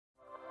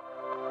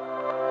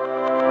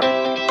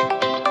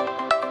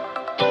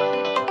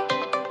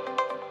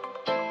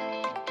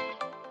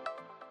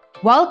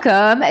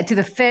Welcome to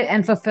the Fit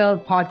and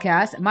Fulfilled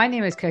podcast. My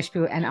name is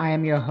Kushbu and I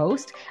am your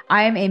host.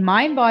 I am a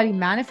mind body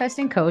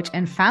manifesting coach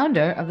and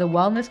founder of the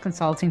wellness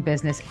consulting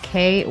business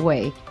K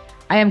Way.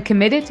 I am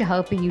committed to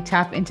helping you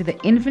tap into the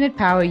infinite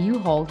power you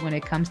hold when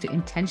it comes to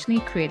intentionally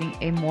creating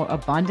a more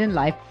abundant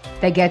life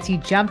that gets you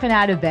jumping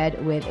out of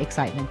bed with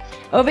excitement.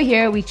 Over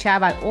here, we chat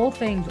about all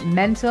things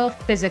mental,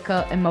 physical,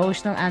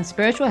 emotional, and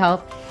spiritual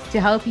health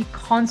to help you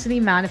constantly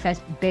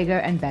manifest bigger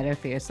and better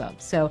for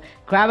yourself. So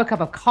grab a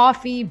cup of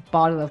coffee,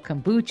 bottle of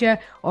kombucha,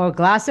 or a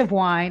glass of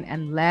wine,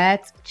 and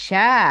let's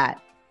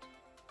chat.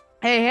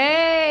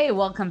 Hey,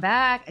 welcome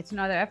back. It's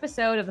another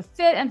episode of the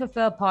Fit and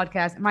Fulfill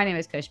podcast. My name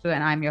is Kushbu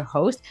and I'm your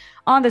host.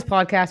 On this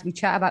podcast, we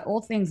chat about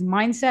all things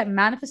mindset,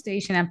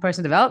 manifestation, and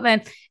personal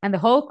development. And the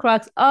whole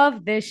crux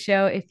of this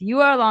show, if you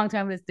are a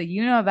long-time listener,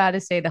 you know about to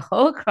say the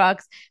whole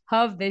crux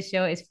of this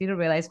show is for you to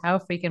realize how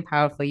freaking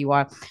powerful you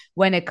are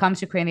when it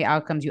comes to creating the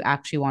outcomes you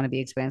actually want to be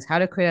experiencing, how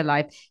to create a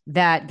life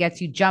that gets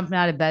you jumping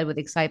out of bed with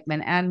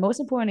excitement, and most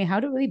importantly, how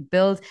to really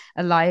build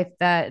a life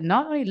that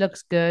not only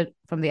looks good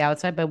from the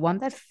outside, but one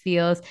that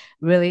feels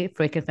really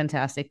freaking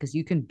fantastic, because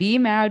you can be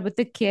married with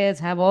the kids,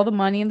 have all the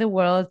money in the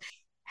world,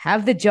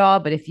 have the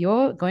job, but if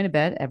you're going to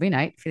bed every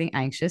night feeling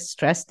anxious,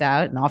 stressed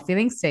out, not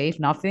feeling safe,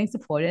 not feeling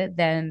supported,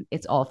 then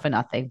it's all for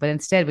nothing. But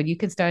instead, when you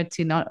can start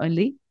to not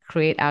only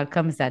create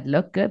outcomes that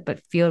look good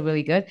but feel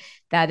really good,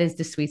 that is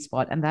the sweet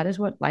spot. And that is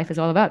what life is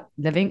all about: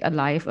 living a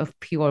life of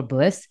pure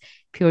bliss,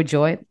 pure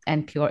joy,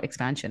 and pure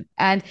expansion.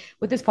 And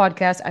with this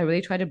podcast, I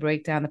really try to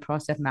break down the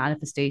process of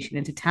manifestation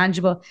into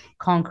tangible,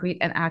 concrete,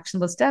 and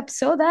actionable steps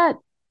so that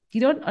you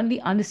don't only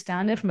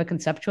understand it from a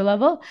conceptual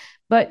level,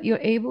 but you're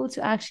able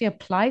to actually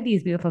apply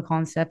these beautiful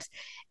concepts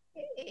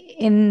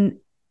in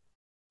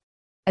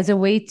as a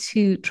way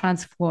to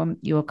transform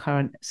your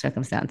current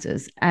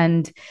circumstances.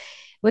 And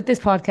with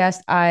this podcast,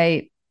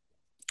 I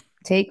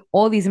take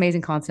all these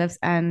amazing concepts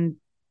and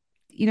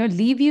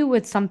leave you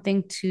with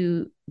something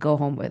to go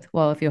home with.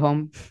 Well, if you're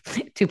home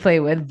to play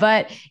with,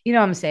 but you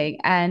know what I'm saying.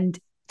 And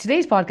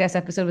today's podcast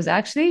episode was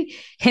actually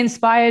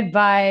inspired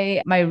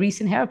by my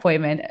recent hair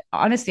appointment.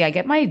 Honestly, I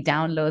get my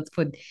downloads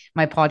for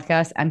my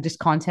podcast and just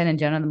content in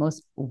general, the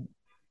most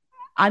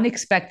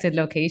unexpected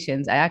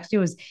locations. I actually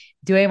was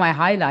doing my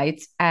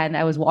highlights and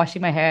I was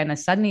washing my hair, and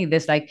suddenly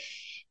this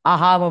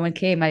aha moment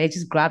came. I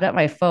just grabbed out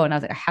my phone. I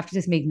was like, I have to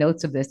just make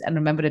notes of this and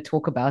remember to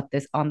talk about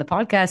this on the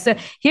podcast. So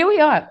here we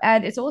are.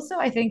 And it's also,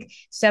 I think,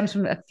 stems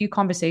from a few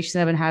conversations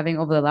I've been having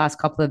over the last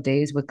couple of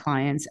days with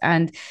clients.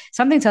 And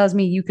something tells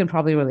me you can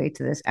probably relate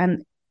to this.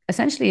 And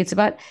essentially, it's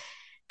about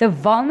the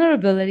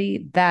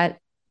vulnerability that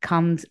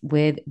comes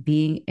with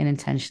being an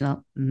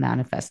intentional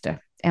manifester.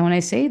 And when I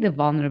say the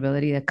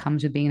vulnerability that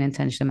comes with being an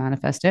intentional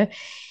manifester,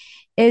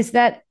 is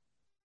that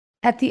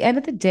at the end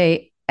of the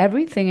day,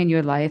 everything in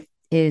your life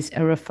is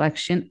a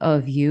reflection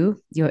of you,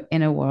 your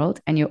inner world,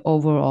 and your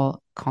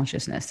overall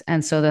consciousness.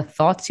 And so the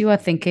thoughts you are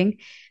thinking,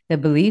 the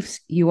beliefs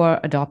you are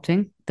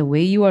adopting, the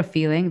way you are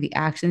feeling, the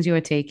actions you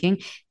are taking,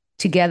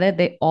 together,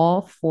 they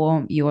all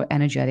form your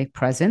energetic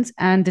presence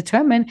and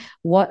determine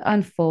what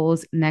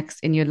unfolds next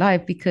in your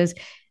life, because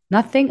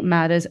nothing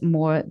matters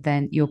more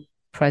than your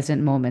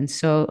present moment.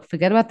 So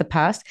forget about the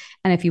past.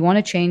 And if you want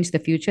to change the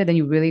future, then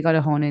you really got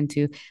to hone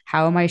into,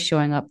 how am I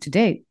showing up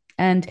today?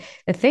 And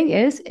the thing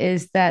is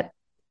that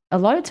a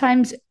lot of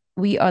times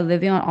we are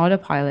living on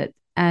autopilot.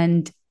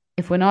 And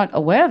if we're not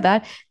aware of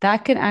that,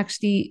 that can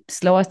actually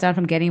slow us down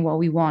from getting what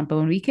we want. But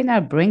when we can now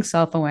bring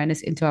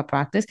self-awareness into our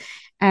practice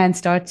and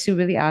start to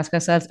really ask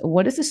ourselves,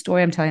 what is the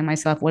story I'm telling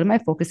myself? What am I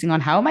focusing on?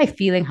 How am I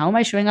feeling? How am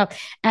I showing up?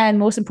 And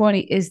most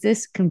importantly, is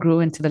this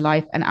congruent to the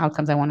life and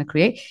outcomes I want to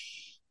create?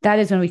 That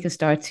is when we can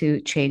start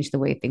to change the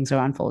way things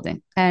are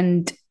unfolding.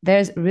 And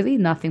there's really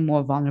nothing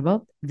more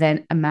vulnerable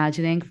than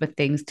imagining for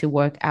things to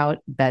work out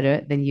better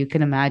than you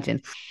can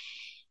imagine.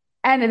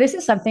 And this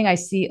is something I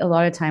see a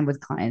lot of time with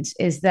clients,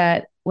 is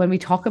that when we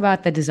talk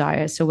about the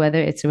desire, so whether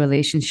it's a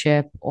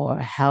relationship or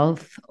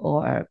health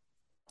or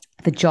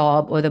the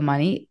job or the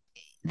money,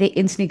 they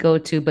instantly go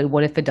to, but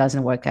what if it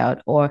doesn't work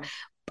out? Or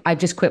I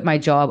just quit my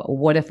job.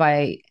 What if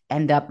I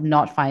end up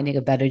not finding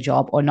a better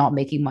job or not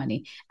making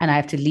money and I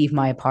have to leave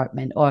my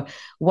apartment? Or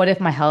what if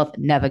my health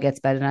never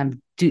gets better and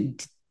I'm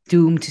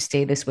doomed to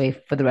stay this way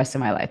for the rest of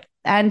my life?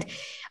 And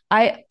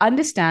I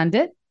understand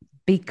it,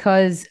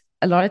 because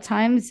a lot of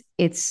times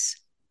it's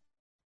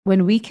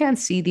when we can't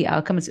see the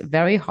outcome, it's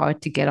very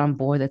hard to get on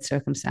board that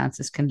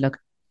circumstances can look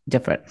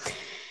different.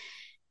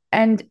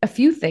 And a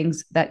few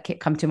things that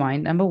come to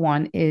mind. Number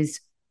one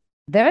is,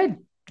 there are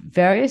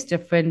various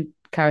different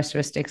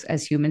characteristics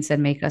as humans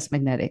that make us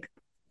magnetic.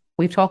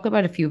 We've talked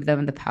about a few of them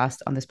in the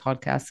past on this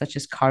podcast, such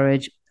as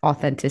courage,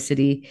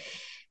 authenticity,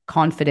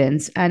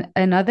 confidence. And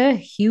another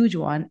huge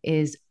one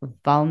is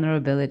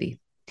vulnerability.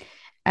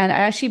 And I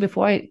actually,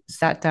 before I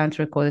sat down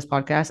to record this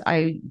podcast,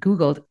 I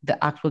Googled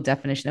the actual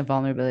definition of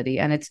vulnerability.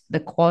 And it's the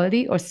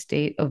quality or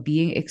state of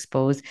being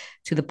exposed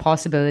to the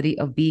possibility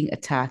of being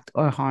attacked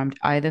or harmed,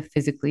 either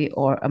physically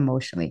or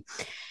emotionally.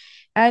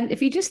 And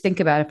if you just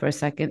think about it for a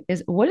second,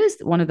 is what is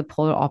one of the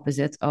polar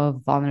opposites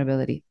of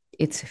vulnerability?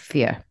 It's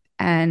fear.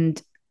 And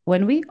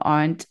when we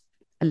aren't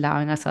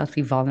allowing ourselves to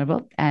be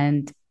vulnerable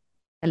and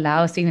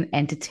allow us to even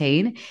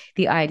entertain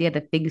the idea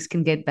that things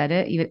can get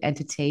better, even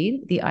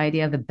entertain the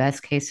idea of the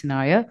best case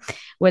scenario,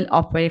 we're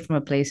operating from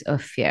a place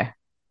of fear.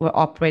 We're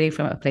operating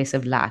from a place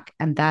of lack.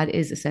 And that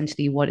is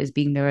essentially what is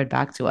being mirrored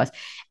back to us.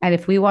 And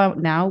if we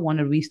want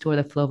to restore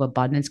the flow of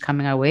abundance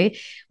coming our way,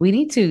 we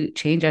need to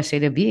change our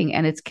state of being.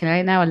 And it's, can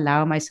I now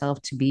allow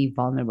myself to be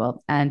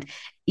vulnerable and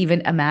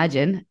even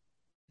imagine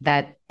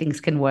that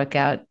things can work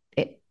out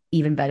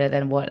even better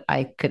than what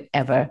I could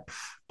ever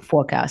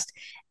forecast.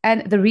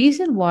 And the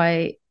reason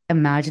why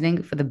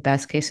imagining for the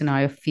best case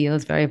scenario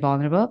feels very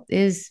vulnerable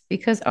is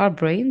because our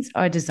brains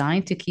are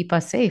designed to keep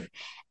us safe.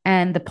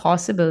 And the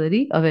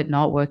possibility of it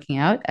not working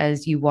out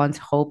as you once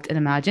hoped and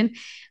imagined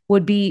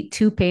would be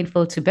too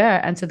painful to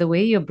bear. And so the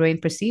way your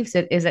brain perceives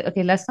it is like,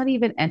 okay, let's not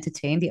even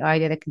entertain the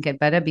idea that it can get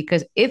better,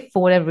 because if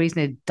for whatever reason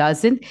it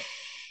doesn't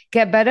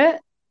get better,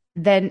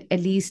 then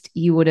at least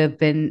you wouldn't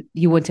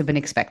have been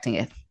expecting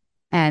it.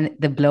 And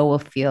the blow will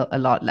feel a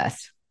lot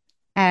less.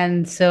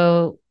 And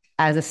so,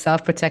 as a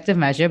self protective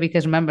measure,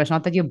 because remember, it's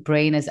not that your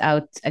brain is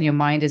out and your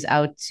mind is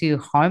out to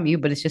harm you,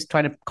 but it's just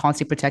trying to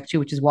constantly protect you,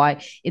 which is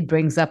why it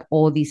brings up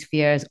all these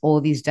fears, all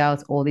these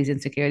doubts, all these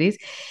insecurities.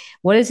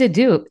 What does it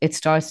do? It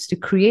starts to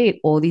create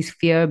all these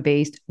fear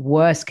based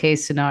worst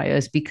case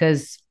scenarios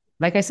because,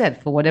 like I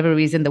said, for whatever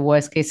reason, the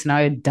worst case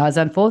scenario does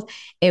unfold,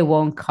 it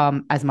won't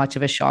come as much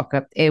of a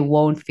shocker. It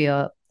won't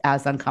feel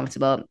as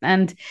uncomfortable.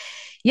 And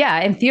yeah,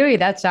 in theory,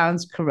 that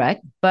sounds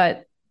correct,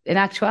 but in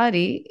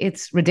actuality,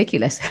 it's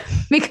ridiculous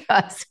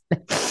because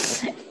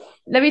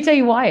let me tell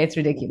you why it's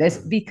ridiculous.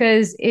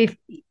 Because if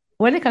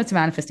when it comes to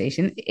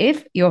manifestation,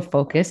 if your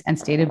focus and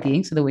state of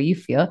being, so the way you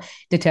feel,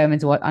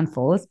 determines what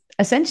unfolds,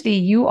 essentially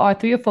you are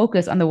through your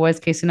focus on the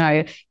worst case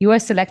scenario, you are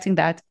selecting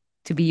that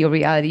to be your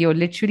reality. You're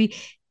literally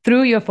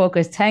through your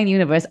focus telling the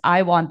universe,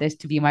 I want this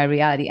to be my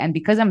reality. And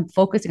because I'm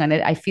focusing on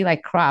it, I feel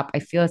like crap. I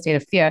feel a state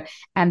of fear.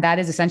 And that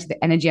is essentially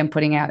the energy I'm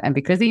putting out. And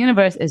because the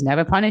universe is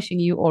never punishing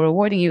you or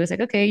rewarding you, it's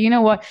like, okay, you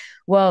know what?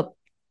 Well,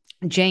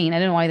 Jane, I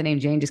don't know why the name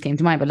Jane just came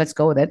to mind, but let's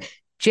go with it.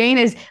 Jane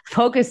is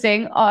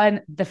focusing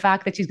on the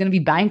fact that she's going to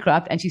be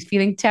bankrupt and she's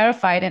feeling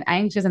terrified and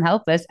anxious and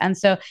helpless. And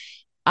so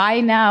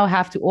I now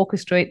have to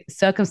orchestrate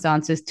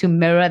circumstances to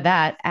mirror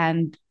that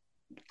and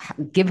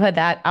give her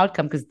that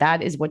outcome because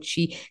that is what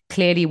she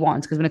clearly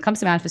wants. Because when it comes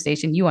to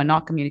manifestation, you are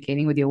not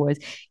communicating with your words,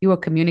 you are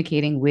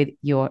communicating with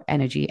your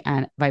energy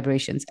and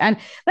vibrations. And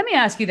let me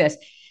ask you this.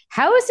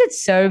 How is it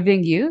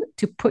serving you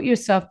to put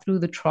yourself through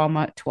the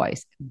trauma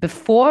twice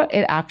before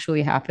it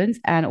actually happens?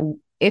 And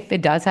if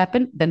it does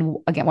happen, then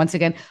again, once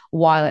again,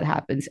 while it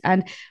happens.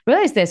 And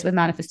realize this with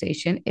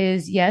manifestation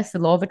is yes, the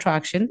law of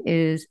attraction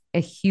is a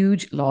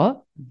huge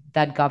law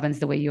that governs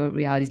the way your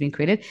reality is being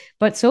created,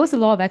 but so is the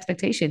law of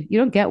expectation. You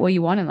don't get what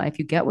you want in life,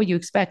 you get what you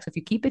expect. So if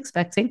you keep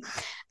expecting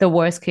the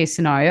worst case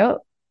scenario,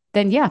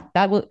 then yeah,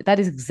 that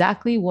is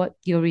exactly what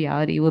your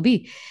reality will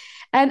be.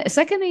 And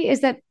secondly,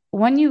 is that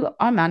when you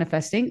are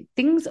manifesting,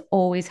 things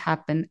always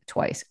happen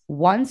twice,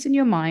 once in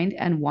your mind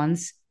and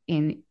once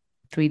in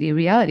 3D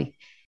reality.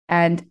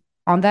 And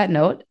on that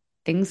note,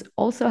 things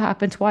also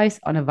happen twice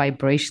on a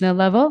vibrational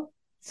level.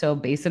 So,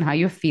 based on how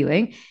you're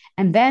feeling,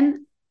 and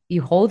then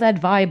you hold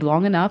that vibe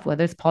long enough,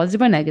 whether it's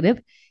positive or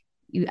negative,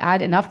 you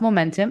add enough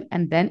momentum,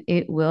 and then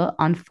it will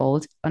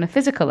unfold on a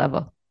physical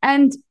level.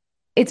 And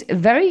it's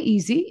very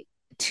easy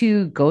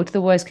to go to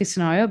the worst case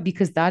scenario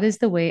because that is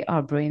the way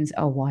our brains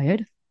are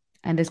wired.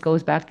 And this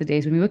goes back to the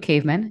days when we were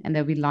cavemen and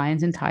there'd be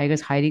lions and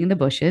tigers hiding in the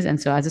bushes.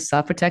 And so, as a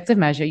self protective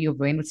measure, your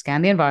brain would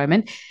scan the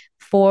environment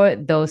for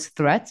those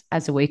threats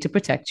as a way to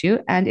protect you.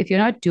 And if you're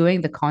not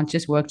doing the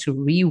conscious work to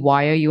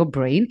rewire your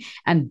brain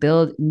and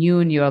build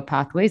new neural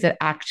pathways that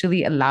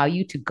actually allow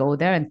you to go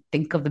there and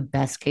think of the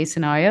best case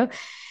scenario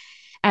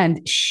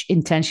and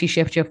intentionally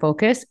shift your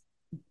focus,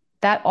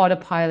 that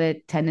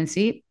autopilot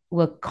tendency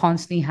will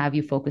constantly have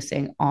you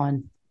focusing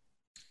on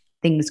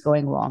things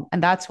going wrong.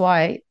 And that's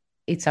why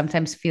it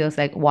sometimes feels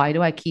like, why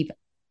do I keep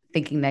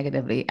thinking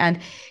negatively? And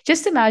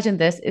just imagine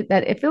this,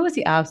 that if it was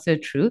the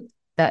absolute truth,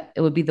 that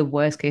it would be the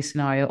worst case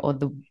scenario or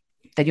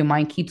that your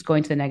mind keeps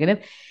going to the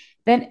negative,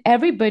 then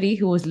everybody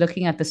who was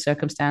looking at the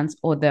circumstance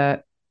or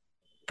the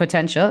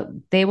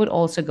potential, they would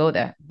also go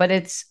there. But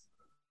it's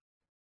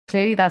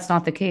clearly that's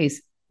not the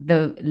case.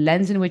 The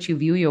lens in which you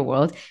view your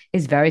world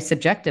is very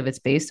subjective. It's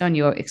based on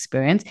your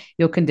experience,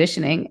 your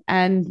conditioning,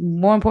 and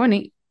more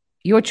importantly,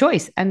 your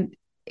choice. And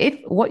if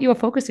what you're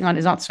focusing on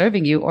is not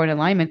serving you or in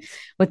alignment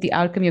with the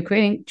outcome you're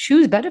creating,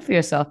 choose better for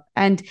yourself.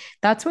 And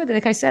that's where,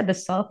 like I said, the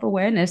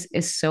self-awareness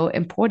is so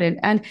important.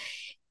 And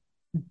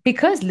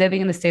because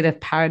living in the state of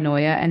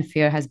paranoia and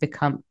fear has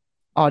become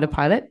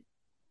autopilot,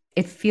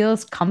 it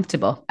feels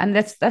comfortable. And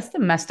that's the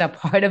messed up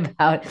part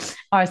about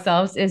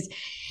ourselves is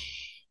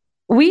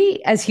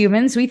we as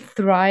humans, we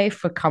thrive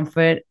for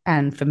comfort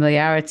and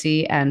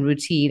familiarity and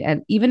routine.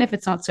 And even if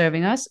it's not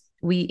serving us,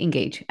 we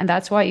engage. And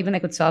that's why, even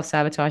like with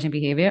self-sabotaging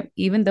behavior,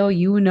 even though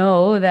you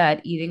know that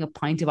eating a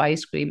pint of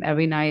ice cream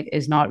every night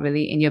is not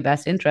really in your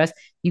best interest,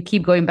 you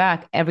keep going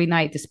back every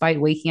night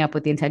despite waking up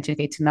with the intention,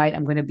 okay, tonight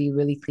I'm going to be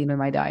really clean with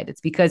my diet.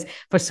 It's because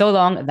for so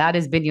long that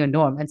has been your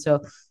norm. And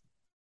so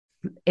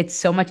it's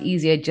so much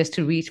easier just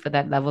to reach for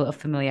that level of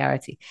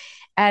familiarity.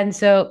 And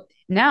so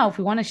now, if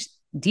we want to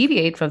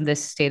deviate from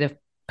this state of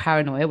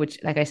paranoia, which,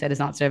 like I said, is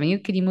not serving you,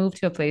 can you move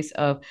to a place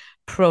of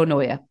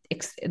pronoia?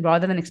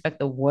 Rather than expect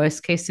the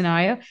worst case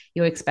scenario,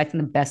 you're expecting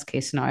the best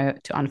case scenario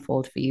to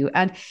unfold for you.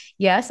 And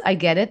yes, I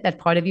get it that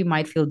part of you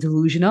might feel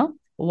delusional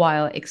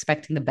while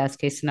expecting the best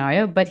case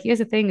scenario. But here's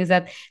the thing is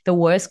that the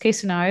worst case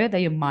scenario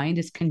that your mind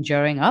is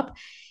conjuring up,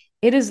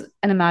 it is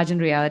an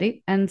imagined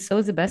reality, and so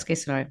is the best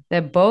case scenario.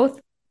 They're both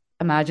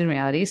imagined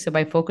realities. So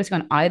by focusing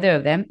on either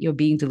of them, you're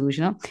being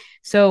delusional.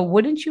 So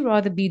wouldn't you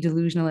rather be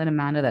delusional in a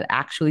manner that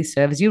actually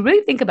serves you?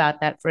 Really think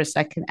about that for a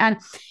second. And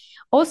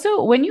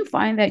also, when you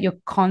find that you're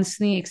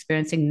constantly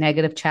experiencing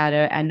negative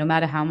chatter, and no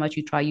matter how much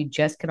you try, you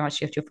just cannot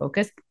shift your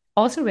focus,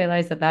 also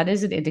realize that that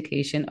is an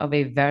indication of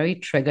a very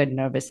triggered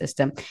nervous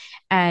system,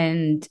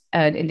 and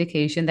an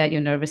indication that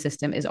your nervous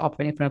system is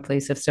operating from a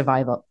place of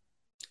survival.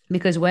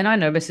 Because when our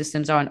nervous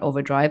systems are on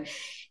overdrive,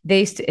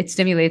 it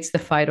stimulates the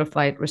fight or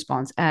flight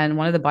response, and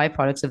one of the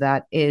byproducts of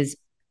that is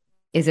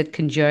it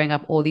conjuring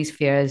up all these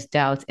fears,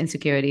 doubts,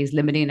 insecurities,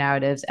 limiting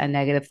narratives, and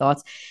negative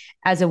thoughts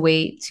as a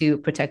way to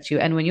protect you.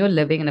 And when you're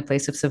living in a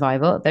place of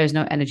survival, there's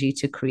no energy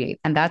to create.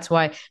 And that's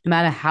why no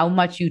matter how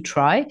much you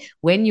try,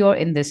 when you're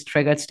in this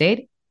triggered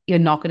state, you're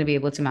not going to be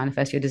able to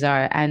manifest your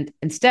desire. And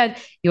instead,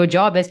 your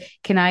job is,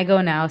 can I go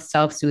now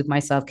self-soothe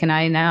myself? Can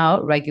I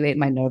now regulate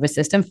my nervous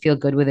system, feel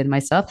good within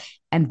myself?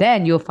 And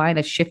then you'll find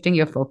that shifting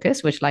your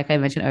focus, which, like I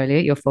mentioned earlier,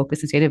 your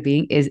focus and state of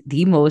being is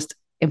the most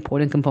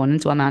important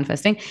components while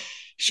manifesting.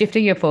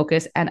 Shifting your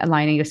focus and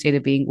aligning your state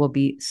of being will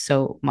be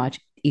so much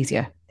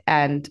easier.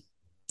 And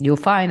you'll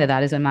find that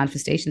that is when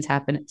manifestations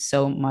happen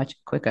so much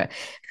quicker.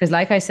 Because,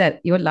 like I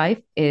said, your life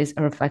is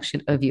a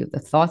reflection of you. The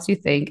thoughts you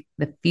think,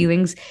 the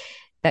feelings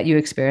that you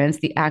experience,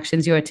 the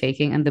actions you are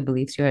taking, and the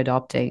beliefs you're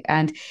adopting.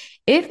 And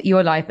if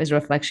your life is a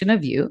reflection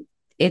of you,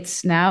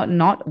 it's now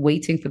not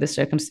waiting for the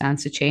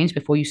circumstance to change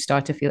before you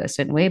start to feel a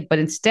certain way, but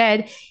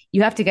instead,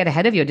 you have to get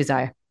ahead of your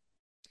desire.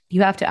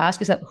 You have to ask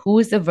yourself, who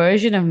is the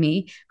version of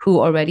me who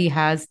already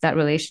has that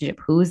relationship?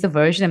 Who is the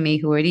version of me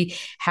who already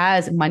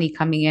has money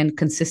coming in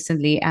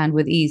consistently and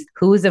with ease?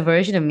 Who is the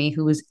version of me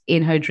who is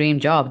in her dream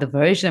job? The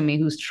version of me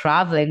who's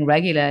traveling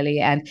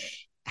regularly and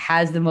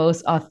has the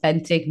most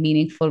authentic,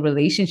 meaningful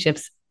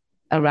relationships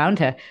around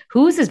her?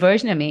 Who is this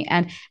version of me?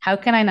 And how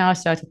can I now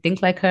start to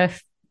think like her,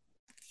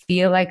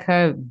 feel like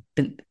her,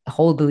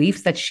 hold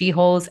beliefs that she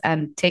holds,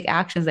 and take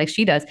actions like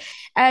she does?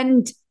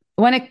 And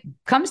when it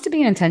comes to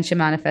being an intention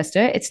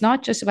manifester, it's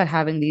not just about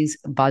having these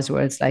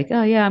buzzwords like,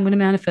 oh, yeah, I'm going to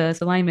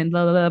manifest alignment,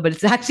 blah, blah, blah. But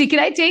it's actually, can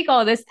I take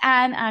all this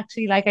and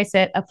actually, like I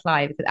said,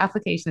 apply? Because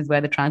application is where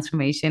the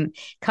transformation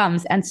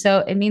comes. And so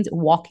it means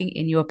walking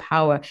in your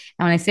power.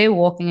 And when I say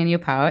walking in your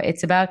power,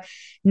 it's about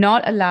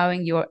not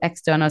allowing your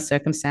external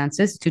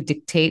circumstances to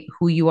dictate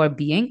who you are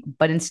being,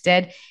 but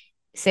instead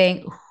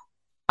saying,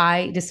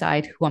 I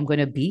decide who I'm going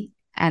to be.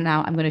 And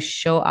now I'm going to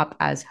show up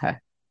as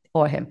her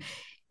or him.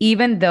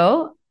 Even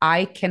though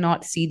I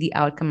cannot see the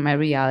outcome of my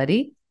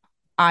reality,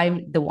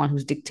 I'm the one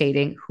who's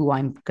dictating who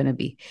I'm going to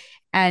be.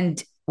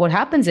 And what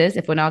happens is,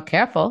 if we're not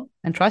careful,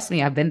 and trust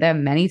me, I've been there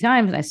many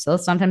times and I still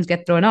sometimes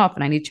get thrown off,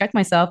 and I need to check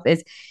myself,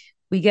 is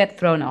we get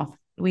thrown off.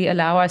 We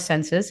allow our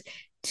senses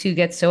to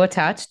get so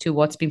attached to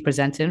what's being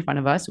presented in front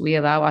of us. We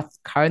allow our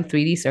current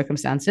 3D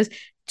circumstances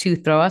to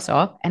throw us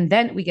off. And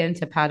then we get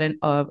into a pattern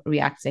of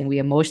reacting. We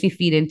emotionally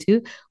feed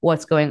into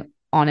what's going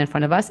on in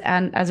front of us.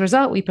 And as a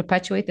result, we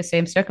perpetuate the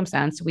same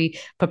circumstance. We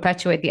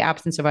perpetuate the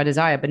absence of our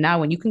desire. But now,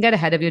 when you can get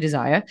ahead of your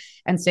desire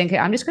and say, okay,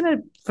 I'm just going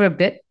to, for a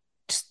bit,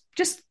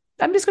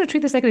 I'm just going to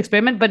treat this like an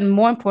experiment, but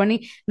more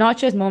importantly, not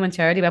just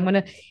momentarily, but I'm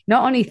going to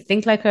not only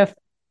think like her,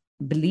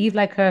 believe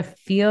like her,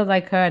 feel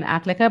like her, and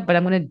act like her, but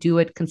I'm going to do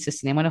it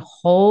consistently. I'm going to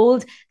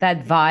hold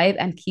that vibe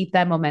and keep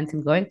that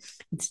momentum going.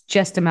 It's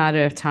just a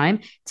matter of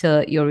time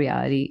till your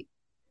reality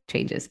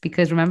changes.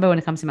 Because remember, when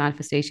it comes to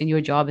manifestation, your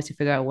job is to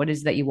figure out what it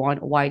is that you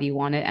want, why do you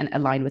want it, and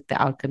align with the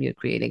outcome you're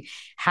creating.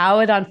 How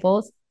it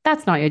unfolds,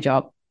 that's not your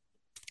job.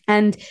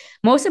 And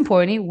most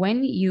importantly,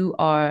 when you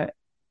are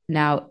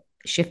now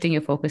shifting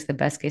your focus to the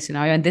best case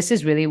scenario, and this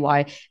is really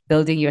why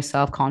building your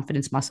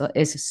self-confidence muscle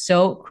is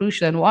so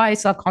crucial, and why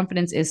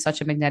self-confidence is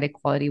such a magnetic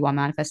quality while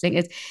manifesting,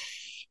 is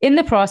in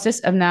the process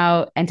of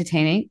now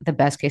entertaining the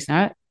best case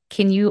scenario,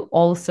 can you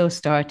also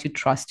start to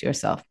trust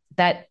yourself?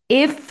 That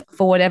if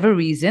for whatever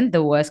reason,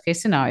 the worst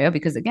case scenario,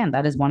 because again,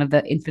 that is one of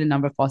the infinite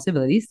number of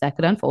possibilities that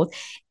could unfold,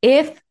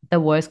 if the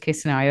worst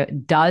case scenario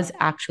does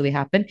actually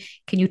happen,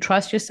 can you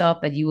trust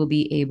yourself that you will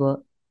be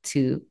able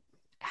to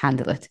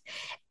handle it?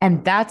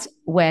 And that's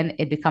when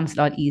it becomes a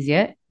lot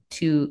easier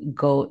to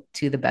go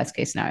to the best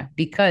case scenario,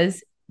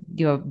 because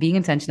you're being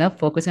intentional,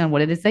 focusing on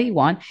what it is that you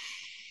want,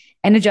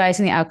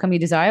 energizing the outcome you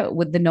desire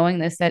with the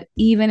knowingness that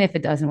even if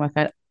it doesn't work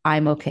out,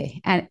 I'm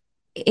okay. And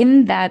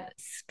in that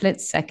split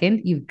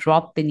second, you've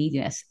dropped the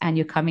neediness and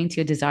you're coming to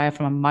your desire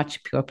from a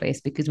much pure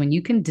place. Because when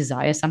you can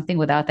desire something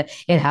without that,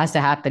 it has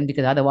to happen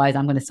because otherwise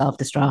I'm going to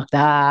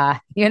self-destruct.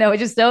 It's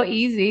just so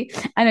easy.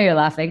 I know you're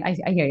laughing. I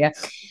hear you.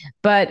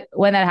 But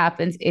when that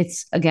happens,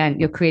 it's again,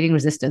 you're creating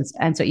resistance.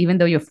 And so even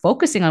though you're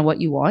focusing on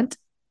what you want,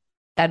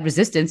 that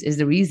resistance is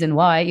the reason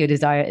why your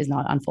desire is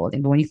not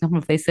unfolding. But when you come from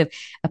a place of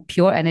a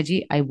pure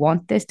energy, I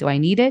want this. Do I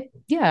need it?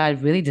 Yeah, I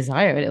really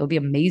desire it. It'll be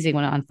amazing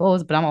when it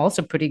unfolds, but I'm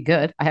also pretty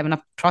good. I have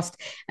enough trust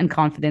and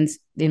confidence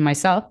in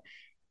myself.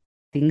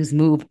 Things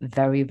move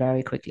very,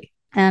 very quickly.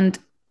 And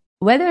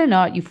whether or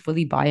not you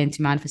fully buy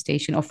into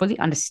manifestation or fully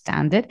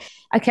understand it,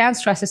 I can't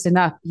stress this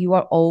enough. You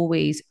are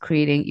always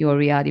creating your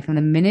reality. From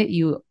the minute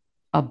you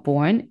are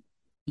born,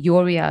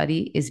 your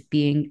reality is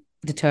being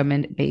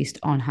determined based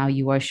on how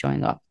you are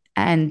showing up.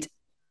 And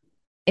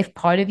if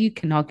part of you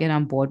cannot get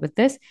on board with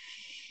this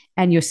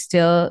and you're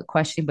still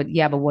questioning, but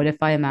what if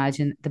I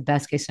imagine the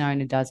best case scenario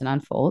and it doesn't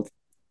unfold?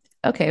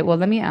 Okay, well,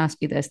 let me ask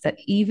you this, that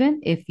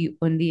even if you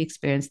only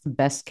experience the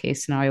best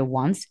case scenario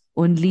once,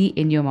 only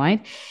in your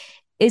mind,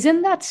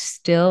 isn't that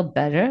still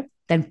better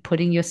than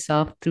putting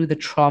yourself through the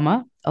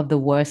trauma of the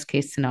worst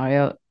case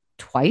scenario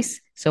twice?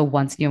 So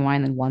once in your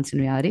mind and once in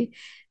reality.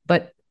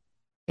 But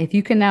if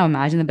you can now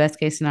imagine the best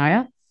case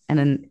scenario, and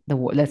then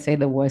let's say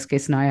the worst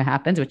case scenario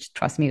happens, which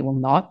trust me, it will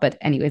not. But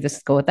anyway,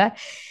 let's go with that.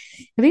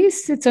 At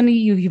least it's only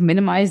you've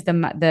minimized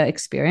the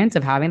experience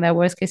of having that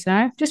worst case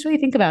scenario. Just really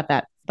think about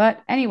that. But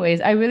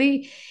anyways, I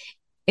really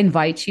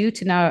invite you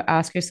to now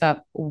ask yourself,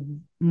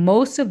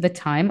 most of the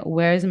time,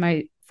 where is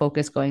my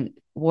focus going?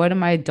 What are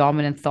my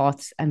dominant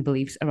thoughts and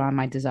beliefs around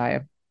my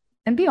desire?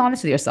 And be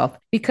honest with yourself,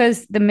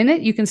 because the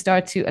minute you can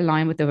start to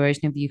align with the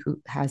version of you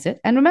who has it,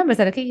 and remember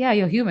that, okay, yeah,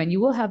 you're human,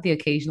 you will have the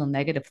occasional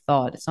negative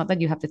thought. It's not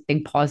that you have to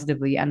think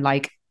positively and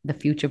like the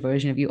future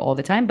version of you all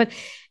the time, but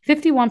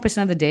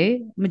 51% of the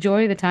day,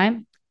 majority of the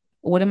time,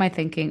 what am I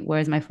thinking? Where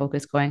is my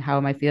focus going? How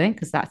am I feeling?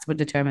 Because that's what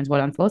determines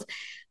what unfolds.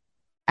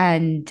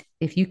 And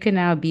if you can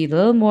now be a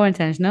little more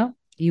intentional,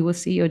 you will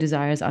see your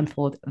desires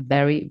unfold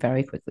very,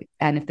 very quickly.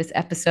 And if this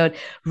episode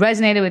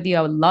resonated with you,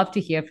 I would love to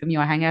hear from you.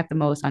 I hang out the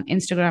most on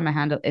Instagram. My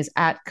handle is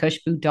at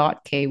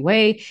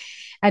kushbu.kway.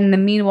 And in the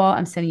meanwhile,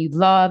 I'm sending you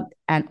love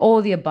and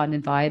all the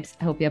abundant vibes.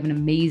 I hope you have an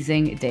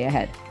amazing day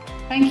ahead.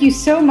 Thank you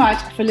so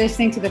much for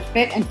listening to the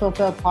Fit and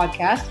Fulfill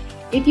podcast.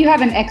 If you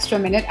have an extra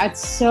minute, I'd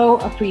so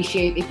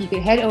appreciate if you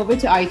could head over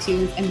to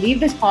iTunes and leave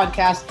this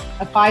podcast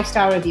a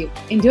 5-star review.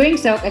 In doing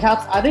so, it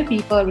helps other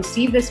people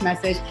receive this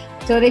message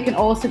so they can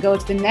also go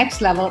to the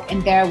next level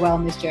in their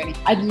wellness journey.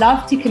 I'd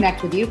love to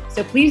connect with you.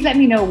 So please let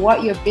me know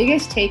what your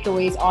biggest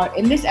takeaways are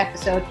in this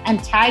episode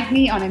and tag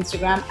me on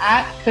Instagram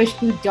at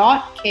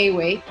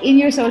kushbu.kway in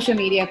your social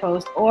media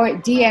post, or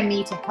DM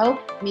me to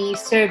help me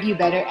serve you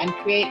better and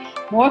create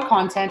more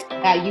content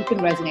that you can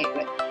resonate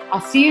with. I'll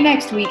see you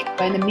next week,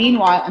 but in the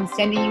meanwhile, I'm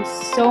sending you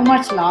so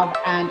much love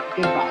and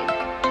good vibes.